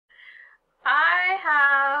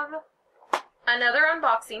have another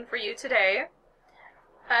unboxing for you today.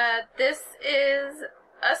 This is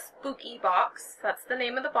a spooky box. That's the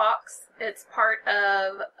name of the box. It's part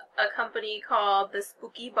of a company called the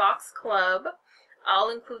Spooky Box Club. I'll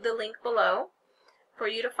include the link below for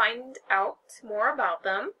you to find out more about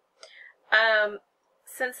them.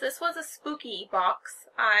 Since this was a spooky box,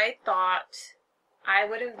 I thought I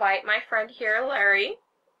would invite my friend here, Larry,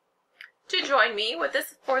 to join me with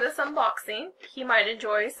this for this unboxing. He might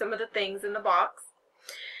enjoy some of the things in the box.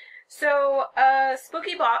 So,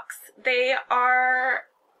 Spooky Box, they are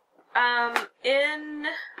in,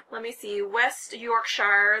 let me see, West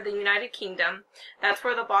Yorkshire, the United Kingdom. That's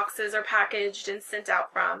where the boxes are packaged and sent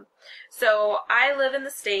out from. So, I live in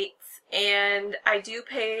the States, and I do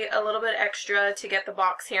pay a little bit extra to get the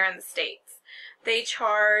box here in the States. They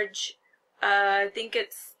charge, I think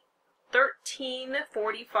it's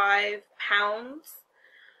 £13.45,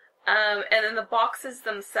 and then the boxes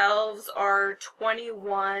themselves are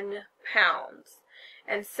 £21,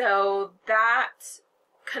 and so that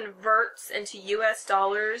converts into US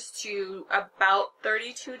dollars to about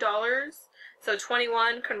 $32. So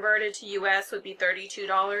 21 converted to US would be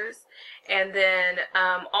 $32, and then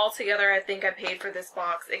altogether I think I paid for this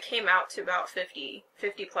box, it came out to about $50+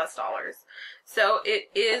 dollars. So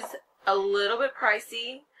it is a little bit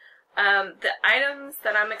pricey. The items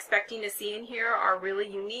that I'm expecting to see in here are really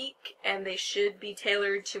unique, and they should be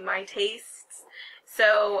tailored to my tastes.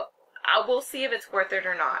 So I will see if it's worth it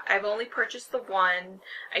or not. I've only purchased the one.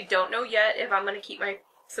 I don't know yet if I'm going to keep my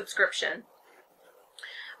subscription.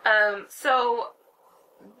 So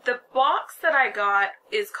the box that I got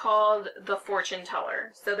is called the Fortune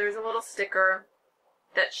Teller. So there's a little sticker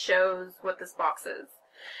that shows what this box is.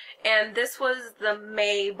 And this was the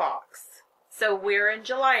May box. So we're in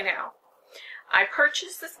July now. I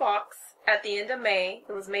purchased this box at the end of May.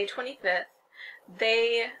 It was May 25th.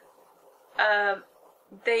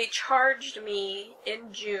 They charged me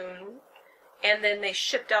in June, and then they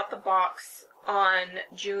shipped out the box on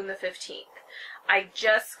June the 15th. I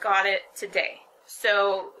just got it today.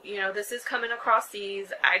 So, you know, this is coming across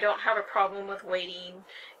seas. I don't have a problem with waiting,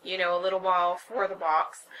 you know, a little while for the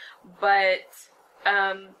box. But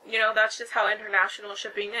you know, that's just how international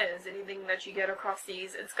shipping is. Anything that you get across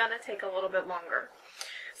seas, it's going to take a little bit longer.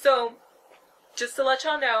 So, just to let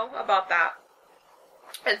y'all know about that.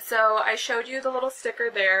 And so, I showed you the little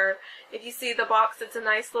sticker there. If you see the box, it's a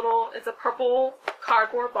nice little, it's a purple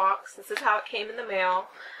cardboard box. This is how it came in the mail.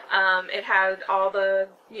 It had all the,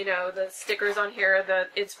 you know, the stickers on here.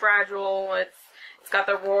 It's fragile. It's got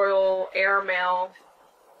the Royal Air Mail.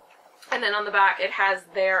 And then on the back, it has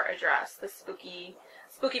their address, the Spooky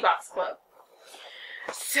Box Club.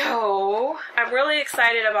 So, I'm really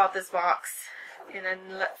excited about this box. And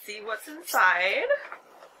then let's see what's inside.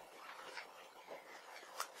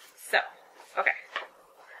 So, okay.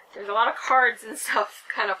 There's a lot of cards and stuff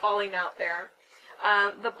kind of falling out there.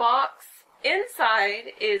 The box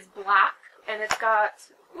inside is black, and it's got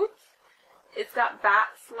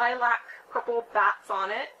bats, lilac purple bats on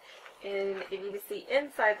it. And if you can see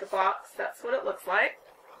inside the box, that's what it looks like.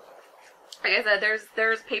 Like I said,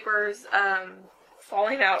 there's papers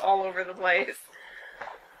falling out all over the place.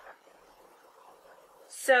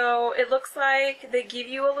 So it looks like they give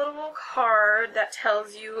you a little card that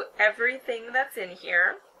tells you everything that's in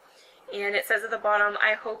here. And it says at the bottom,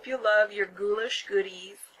 "I hope you love your ghoulish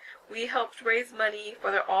goodies. We helped raise money for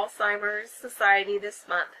the Alzheimer's Society this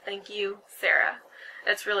month. Thank you, Sarah."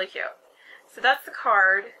 That's really cute. So that's the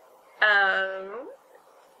card.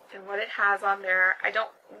 And what it has on there. I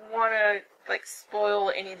don't want to like spoil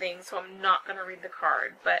anything, so I'm not going to read the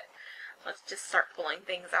card, but let's just start pulling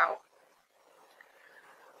things out.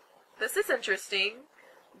 This is interesting.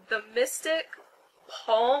 The Mystic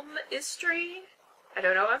Palmistry, I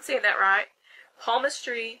don't know if I'm saying that right,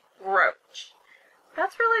 Palmistry Brooch.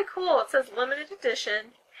 That's really cool. It says limited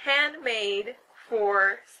edition, handmade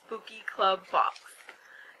for Spooky Club box.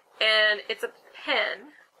 And it's a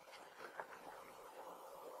pen.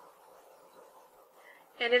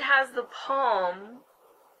 And it has the palm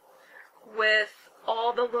with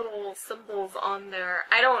all the little symbols on there.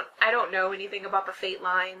 I don't know anything about the fate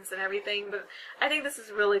lines and everything, but I think this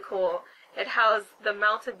is really cool. It has the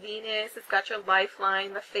Mount of Venus, it's got your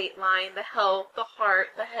lifeline, the fate line, the health, the heart,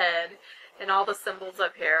 the head, and all the symbols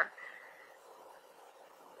up here.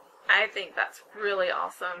 I think that's really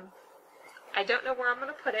awesome. I don't know where I'm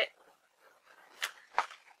going to put it.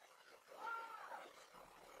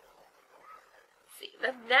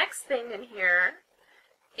 The next thing in here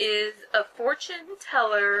is a fortune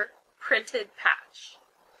teller printed patch.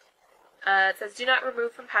 It says, "Do not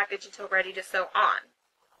remove from package until ready to sew on."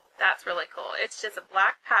 That's really cool. It's just a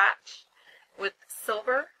black patch with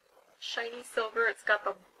silver, shiny silver. It's got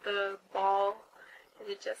the ball, and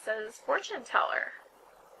it just says fortune teller.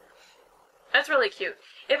 That's really cute.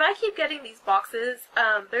 If I keep getting these boxes,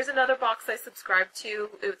 there's another box I subscribe to.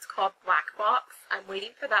 It's called Black Box. I'm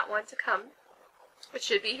waiting for that one to come. It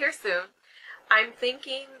should be here soon. I'm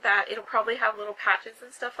thinking that it'll probably have little patches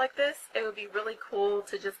and stuff like this. It would be really cool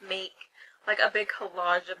to just make like a big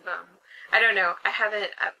collage of them. I don't know. I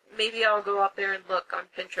haven't, maybe I'll go up there and look on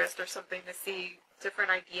Pinterest or something to see different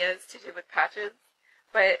ideas to do with patches.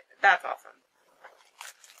 But that's awesome.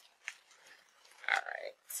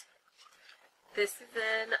 Alright. This is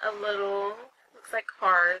in a little, looks like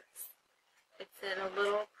cards. It's in a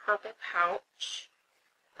little purple pouch.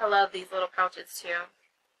 I love these little pouches too.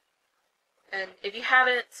 And if you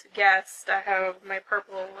haven't guessed, I have my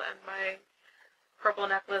purple and my purple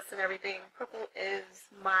necklace and everything. Purple is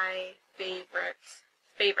my favorite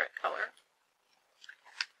color.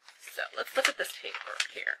 So let's look at this paper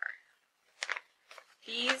here.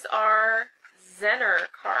 These are Zener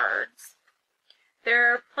cards.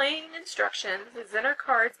 They're playing instructions. The Zener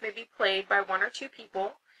cards may be played by 1 or 2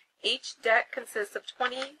 people. Each deck consists of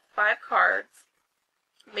 25 cards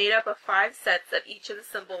made up of 5 sets of each of the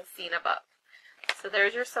symbols seen above. So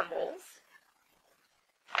there's your symbols.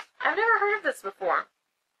 I've never heard of this before.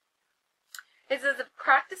 It says, if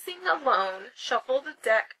practicing alone, shuffle the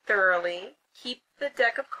deck thoroughly, keep the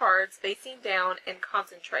deck of cards facing down, and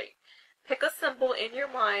concentrate. Pick a symbol in your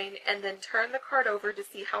mind and then turn the card over to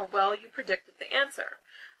see how well you predicted the answer.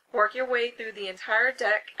 Work your way through the entire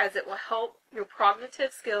deck as it will help your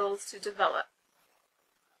cognitive skills to develop.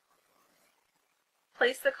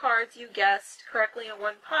 Place the cards you guessed correctly in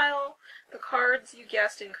one pile, the cards you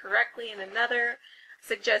guessed incorrectly in another.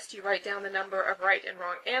 Suggest you write down the number of right and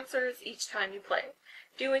wrong answers each time you play.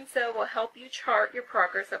 Doing so will help you chart your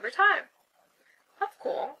progress over time. That's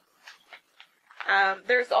cool.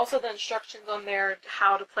 There's also the instructions on there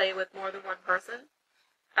how to play with more than one person.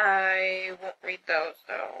 I won't read those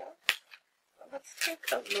though. Let's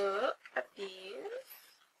take a look at these.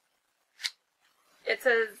 It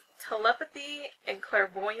says telepathy and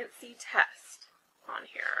clairvoyancy test on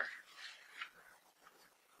here.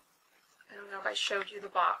 I don't know if I showed you the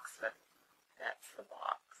box, but that's the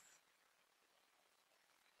box.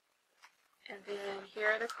 And then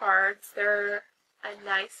here are the cards. They're a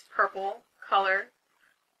nice purple color.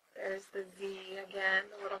 There's the Z again,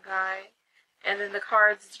 the little guy. And then the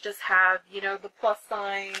cards just have, you know, the plus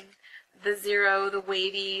sign, the 0, the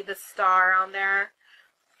wavy, the star on there.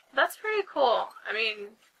 That's pretty cool. I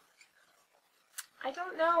mean, I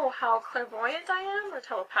don't know how clairvoyant I am or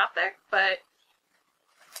telepathic, but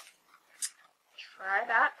try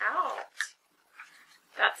that out.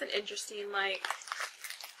 That's an interesting, like,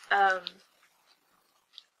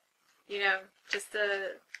 you know, just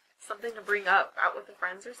something to bring out with the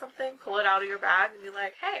friends or something. Pull it out of your bag and be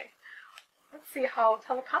like, hey, let's see how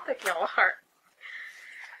telepathic y'all are.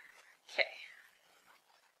 Okay.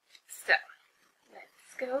 So,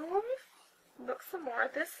 let's go look some more.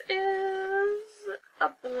 This is a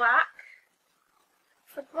black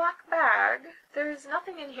bag. There's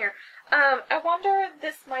nothing in here. I wonder if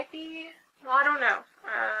this might be, well, I don't know.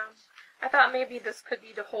 I thought maybe this could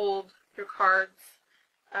be to hold your cards.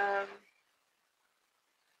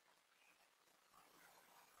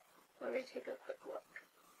 Let me take a quick look.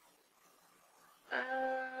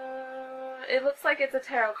 It looks like it's a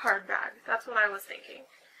tarot card bag. That's what I was thinking.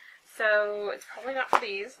 So it's probably not for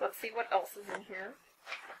these. Let's see what else is in here.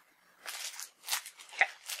 Okay.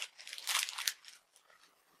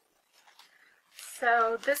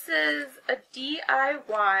 So this is a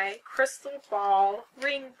DIY crystal ball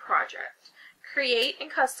ring project. Create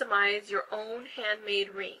and customize your own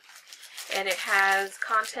handmade ring. And it has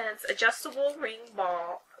contents: adjustable ring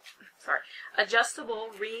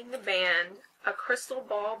band, a crystal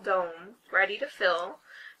ball dome ready to fill,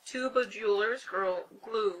 tube of jeweler's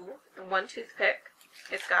glue, and 1 toothpick.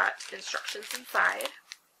 It's got instructions inside.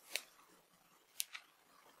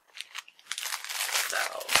 So,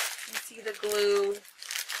 you see the glue.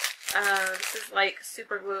 This is like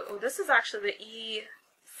super glue. Oh, this is actually the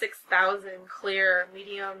E6000 clear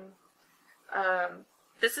medium.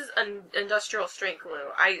 This is an industrial strength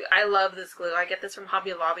glue. I love this glue. I get this from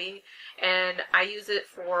Hobby Lobby, and I use it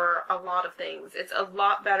for a lot of things. It's a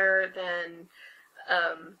lot better than,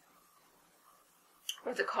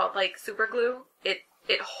 what's it called, like super glue.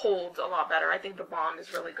 It holds a lot better. I think the bond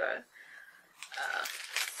is really good.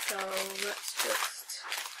 So let's just,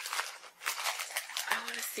 I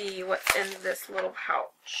want to see what's in this little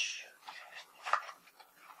pouch.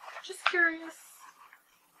 Just curious.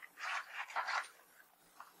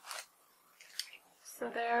 So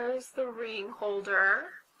there's the ring holder,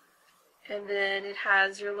 and then it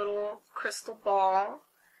has your little crystal ball,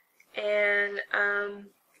 and I'm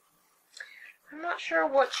not sure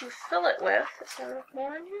what you fill it with. Is there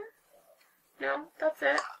more in here? No, that's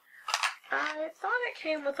it. I thought it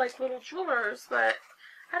came with like little jewelers, but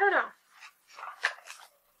I don't know.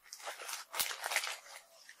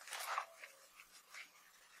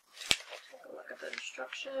 Take a look at the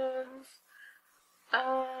instructions.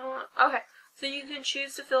 Okay, so you can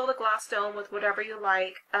choose to fill the glass dome with whatever you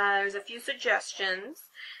like. There's a few suggestions.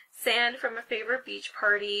 Sand from a favorite beach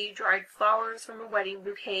party, dried flowers from a wedding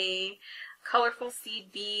bouquet, colorful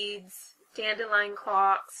seed beads, dandelion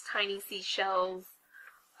clocks, tiny seashells,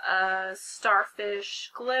 starfish,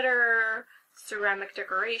 glitter, ceramic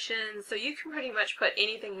decorations. So you can pretty much put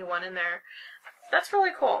anything you want in there. That's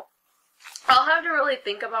really cool. I'll have to really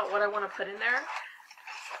think about what I want to put in there.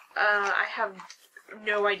 I have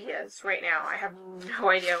no ideas right now. I have no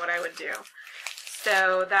idea what I would do.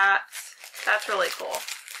 So that's really cool.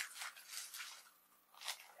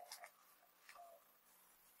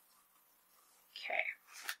 Okay.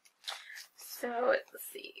 So let's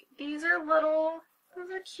see. These are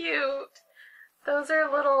cute. Those are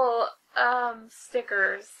little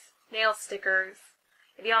stickers, nail stickers.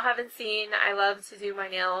 If y'all haven't seen, I love to do my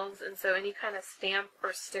nails, and so any kind of stamp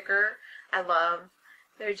or sticker I love.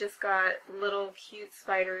 They're just got little cute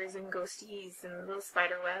spiders and ghosties and little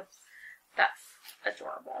spider webs. That's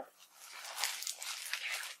adorable.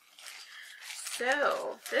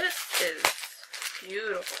 So, this is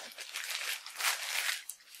beautiful.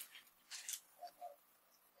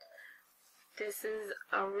 This is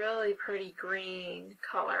a really pretty green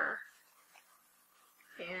color.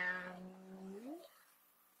 And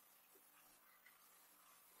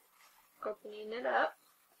opening it up.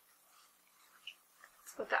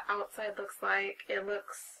 That's what the outside looks like. It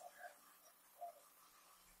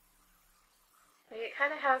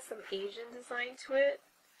kind of has some Asian design to it.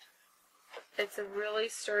 It's a really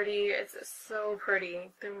sturdy, it's so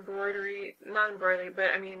pretty. The embroidery, not embroidery,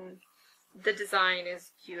 but I mean, the design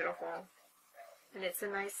is beautiful. And it's a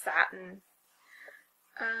nice satin.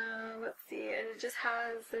 Let's see, and it just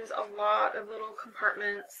has, there's a lot of little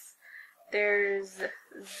compartments. There's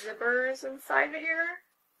zippers inside of here.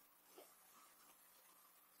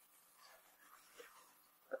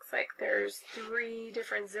 Looks like there's 3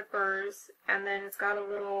 different zippers, and then it's got a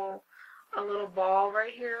little ball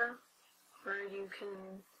right here where you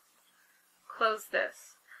can close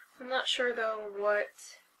this. I'm not sure though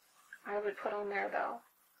what I would put on there though.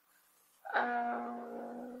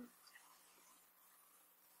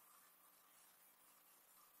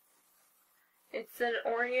 It's an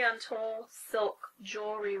Oriental silk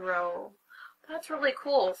jewelry row. That's really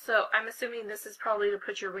cool. So I'm assuming this is probably to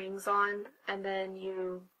put your rings on and then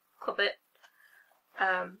you clip it.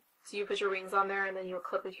 So you put your rings on there and then you'll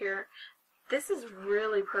clip it here. This is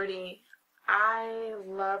really pretty. I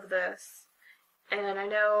love this. And I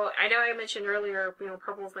know I mentioned earlier, you know,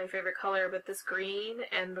 purple is my favorite color, but this green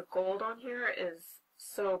and the gold on here is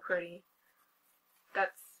so pretty.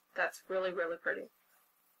 That's really, really pretty.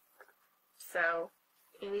 So,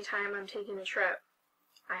 anytime I'm taking a trip,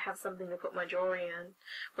 I have something to put my jewelry in,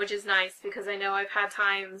 which is nice because I know I've had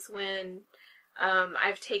times when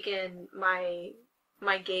I've taken my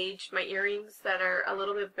gauge, my earrings that are a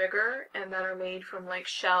little bit bigger and that are made from like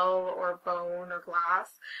shell or bone or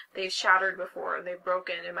glass. They've shattered before, they've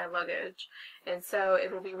broken in my luggage, and so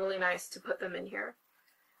it will be really nice to put them in here.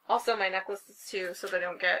 Also my necklaces too, so they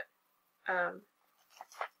don't get,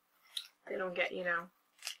 you know,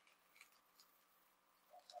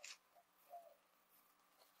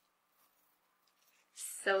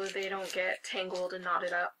 so they don't get tangled and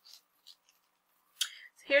knotted up.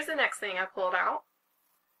 So here's the next thing I pulled out.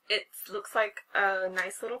 It looks like a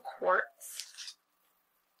nice little quartz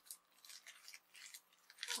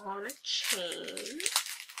on a chain.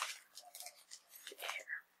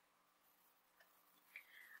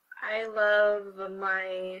 I love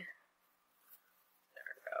my,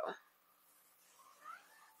 there we go.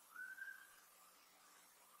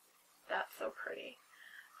 That's so pretty.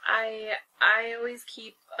 I always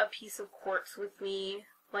keep a piece of quartz with me,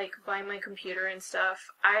 like by my computer and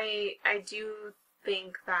stuff. I do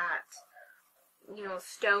think that, you know,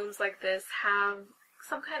 stones like this have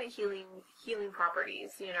some kind of healing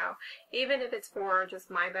properties, you know, even if it's for just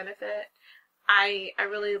my benefit. I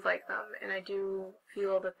really like them, and I do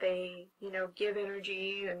feel that they, you know, give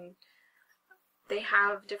energy and they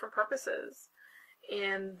have different purposes.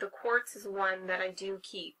 And the quartz is one that I do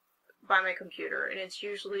keep by my computer, and it's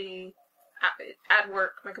usually at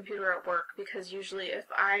work, my computer at work, because usually if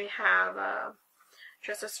I have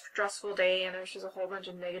just a stressful day and there's just a whole bunch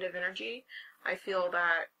of negative energy, I feel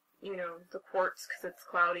that, you know, the quartz, because it's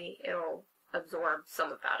cloudy, it'll absorb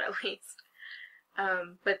some of that at least.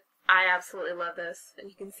 But I absolutely love this, and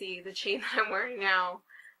you can see the chain that I'm wearing now.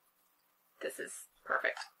 This is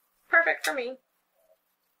perfect. Perfect for me.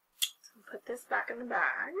 So I'll put this back in the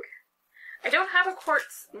bag. I don't have a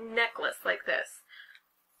quartz necklace like this.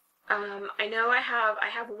 I know I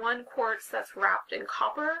have one quartz that's wrapped in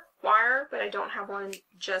copper wire, but I don't have one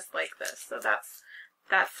just like this, so that's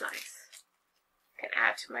nice. I can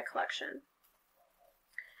add to my collection.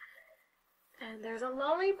 And there's a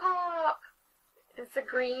lollipop. It's a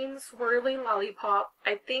green swirly lollipop.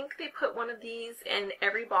 I think they put one of these in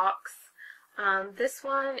every box. This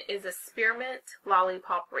one is a spearmint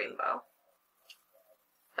lollipop rainbow.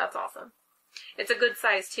 That's awesome. It's a good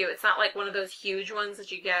size too. It's not like one of those huge ones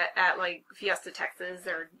that you get at like Fiesta Texas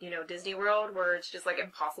or, you know, Disney World where it's just like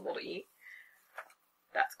impossible to eat.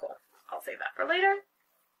 That's cool. I'll save that for later.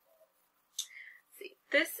 Let's see.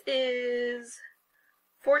 This is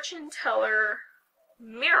Fortune Teller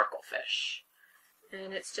Miracle Fish.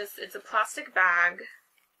 And it's a plastic bag.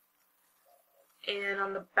 And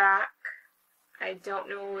on the back, I don't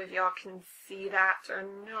know if y'all can see that or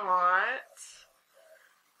not.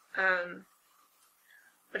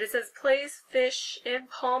 But it says place fish in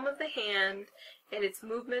palm of the hand and its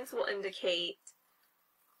movements will indicate,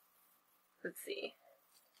 let's see,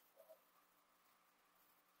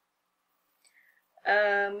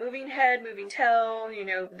 moving head, moving tail, you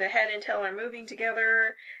know, the head and tail are moving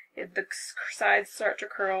together. If the sides start to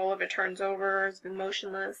curl, if it turns over, it's been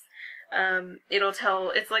motionless. It'll tell,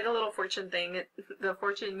 it's like a little fortune thing, the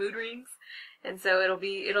fortune mood rings. And so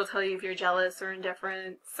it'll tell you if you're jealous or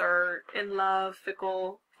indifferent or in love,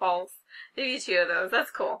 fickle, false. Maybe 2 of those.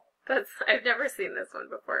 That's cool. I've never seen this one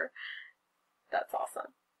before. That's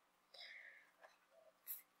awesome.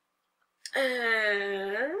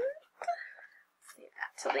 And save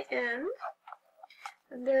that till the end.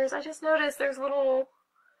 And I just noticed there's little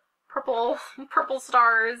purple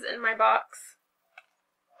stars in my box.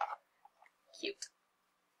 Cute.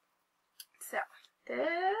 So this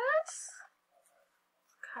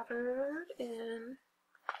covered in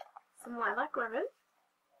some lilac ribbon.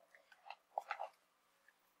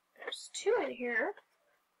 There's 2 in here.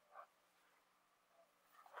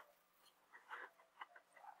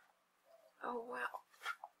 Oh wow.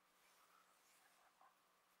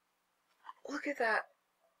 Look at that.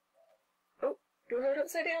 Oh, do I have it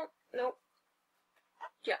upside down? Nope.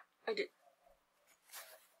 Yeah, I did.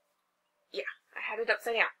 Yeah, I had it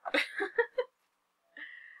upside down.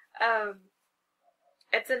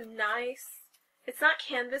 It's not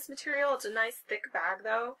canvas material, it's a nice thick bag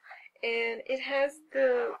though. And it has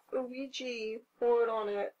the Ouija board on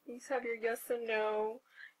it. These have your yes and no,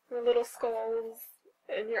 your little skulls,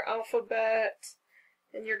 and your alphabet,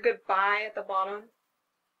 and your goodbye at the bottom.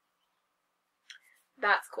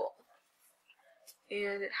 That's cool.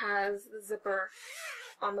 And it has the zipper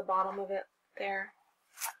on the bottom of it there.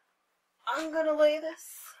 I'm gonna lay this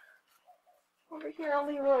over here on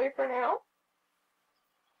Leroy for now.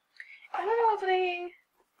 I don't know if they...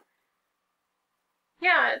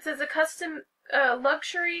 Yeah, it says a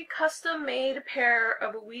luxury custom-made pair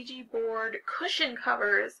of Ouija board cushion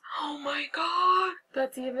covers. Oh my god!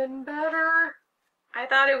 That's even better! I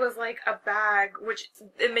thought it was like a bag, which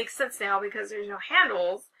it makes sense now because there's no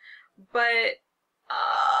handles, but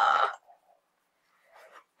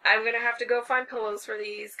I'm gonna have to go find pillows for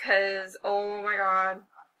these because, oh my god.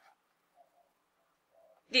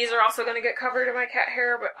 These are also gonna get covered in my cat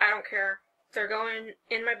hair, but I don't care. They're going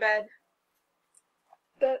in my bed.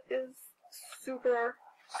 That is super,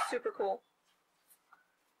 super cool.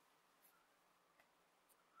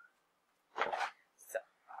 So,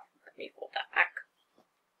 let me fold that back.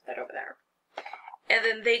 That over there. And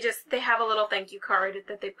then they have a little thank you card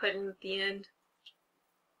that they put in at the end.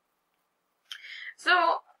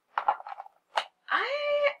 So, I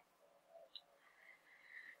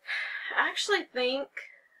actually think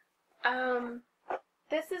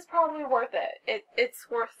this is probably worth it. It's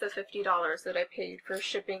worth the $50 that I paid for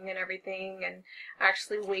shipping and everything and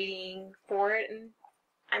actually waiting for it,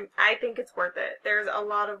 and I think it's worth it. There's a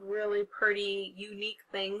lot of really pretty, unique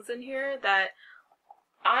things in here that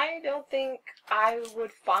I don't think I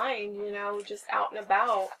would find, you know, just out and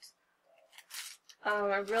about.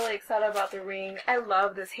 I'm really excited about the ring. I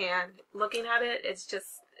love this hand. Looking at it, it's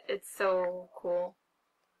so cool.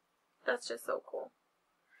 That's just so cool.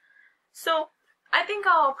 So, I think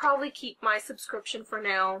I'll probably keep my subscription for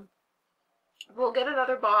now. We'll get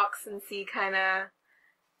another box and see kind of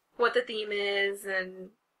what the theme is and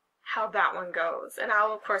how that one goes. And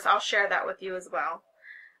of course, I'll share that with you as well.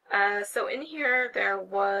 So in here there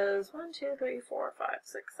was 1, 2, 3, 4, 5,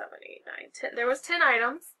 6, 7, 8, 9, 10. There was 10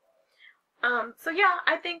 items. So yeah,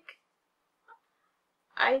 I think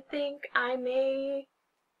I may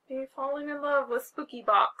be falling in love with Spooky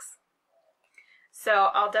Box. So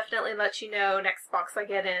I'll definitely let you know next box I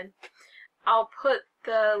get in. I'll put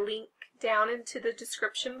the link down into the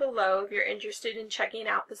description below if you're interested in checking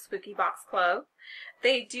out the Spooky Box Club.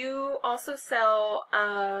 They do also sell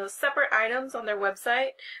separate items on their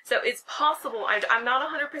website, so it's possible, I'm not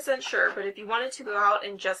 100% sure, but if you wanted to go out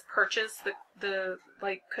and just purchase the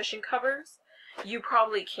like cushion covers, you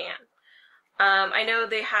probably can. I know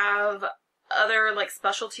they have other like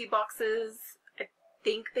specialty boxes. I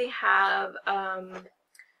think they have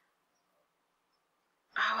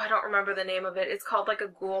I don't remember the name of it. It's called like a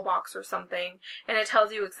ghoul box or something, and it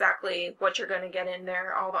tells you exactly what you're going to get in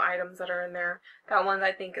there, all the items that are in there. That one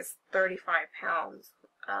I think is 35 pounds.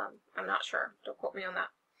 I'm not sure. Don't quote me on that.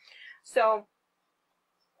 So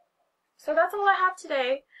that's all I have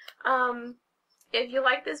today. If you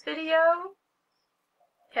like this video,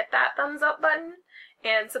 hit that thumbs up button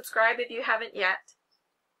and subscribe if you haven't yet.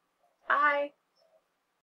 Bye!